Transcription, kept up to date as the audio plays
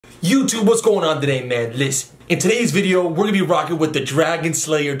YouTube, what's going on today, man? Listen, in today's video, we're gonna be rocking with the Dragon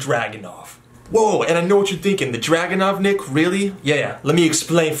Slayer Dragunov. Whoa, and I know what you're thinking, the Dragunov, Nick? Really? Yeah, let me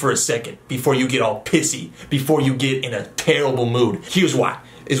explain for a second before you get all pissy, before you get in a terrible mood. Here's why.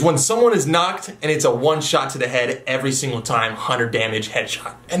 Is when someone is knocked and it's a one shot to the head every single time, 100 damage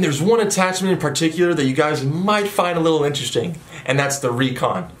headshot. And there's one attachment in particular that you guys might find a little interesting, and that's the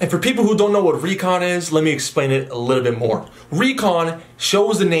recon. And for people who don't know what recon is, let me explain it a little bit more. Recon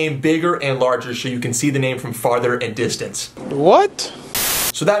shows the name bigger and larger so you can see the name from farther and distance. What?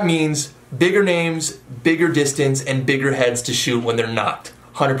 So that means bigger names, bigger distance, and bigger heads to shoot when they're knocked.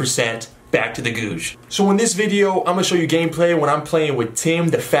 100%. Back to the googe. So in this video, I'm gonna show you gameplay when I'm playing with Tim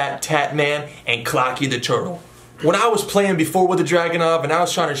the Fat Tat Man and Clocky the Turtle. When I was playing before with the Dragunov and I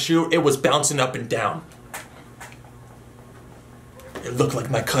was trying to shoot, it was bouncing up and down. It looked like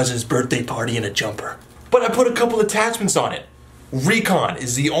my cousin's birthday party in a jumper. But I put a couple attachments on it. Recon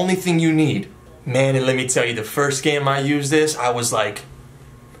is the only thing you need. Man, and let me tell you, the first game I used this, I was like,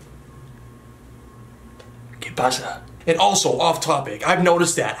 ¿Qué pasa? And also, off topic, I've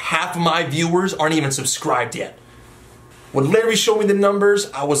noticed that half of my viewers aren't even subscribed yet. When Larry showed me the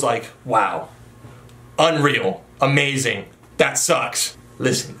numbers, I was like, wow. Unreal. Amazing. That sucks.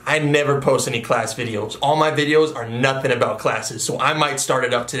 Listen, I never post any class videos. All my videos are nothing about classes, so I might start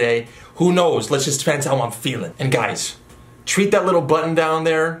it up today. Who knows? Let's just depend how I'm feeling. And guys, treat that little button down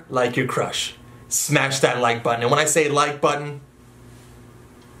there like your crush. Smash that like button. And when I say like button,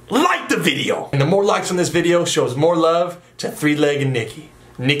 like the video! And the more likes on this video shows more love to three-legged Nicky.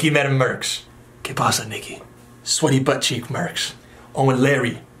 NickMercs. ¿Qué pasa, Nicky? Sweaty butt cheek mercs. Oh, and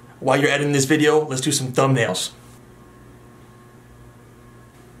Larry, while you're editing this video, let's do some thumbnails.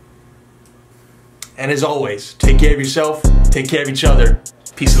 And as always, take care of yourself, take care of each other.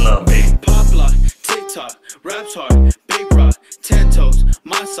 Peace and love, baby. Pop lock, TikTok, raps hard, big rock, 10 toes,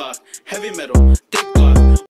 my sock, heavy metal.